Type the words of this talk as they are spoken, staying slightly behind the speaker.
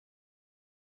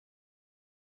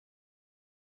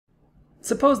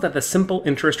Suppose that the simple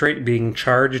interest rate being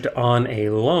charged on a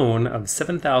loan of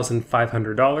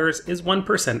 $7,500 is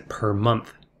 1% per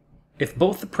month. If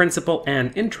both the principal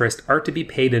and interest are to be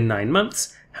paid in 9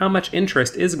 months, how much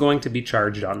interest is going to be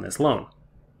charged on this loan?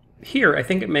 Here, I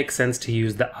think it makes sense to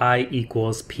use the I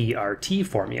equals PRT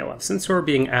formula, since we're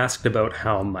being asked about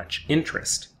how much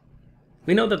interest.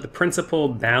 We know that the principal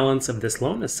balance of this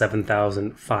loan is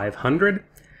 $7,500.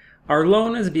 Our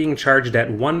loan is being charged at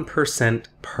 1%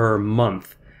 per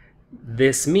month.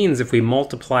 This means if we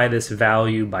multiply this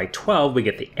value by 12, we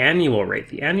get the annual rate.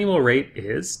 The annual rate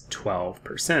is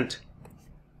 12%.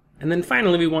 And then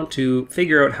finally, we want to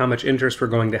figure out how much interest we're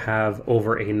going to have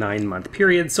over a 9-month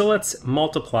period, so let's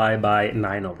multiply by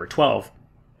 9 over 12.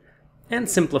 And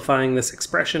simplifying this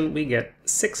expression, we get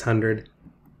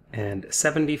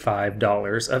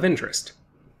 $675 of interest.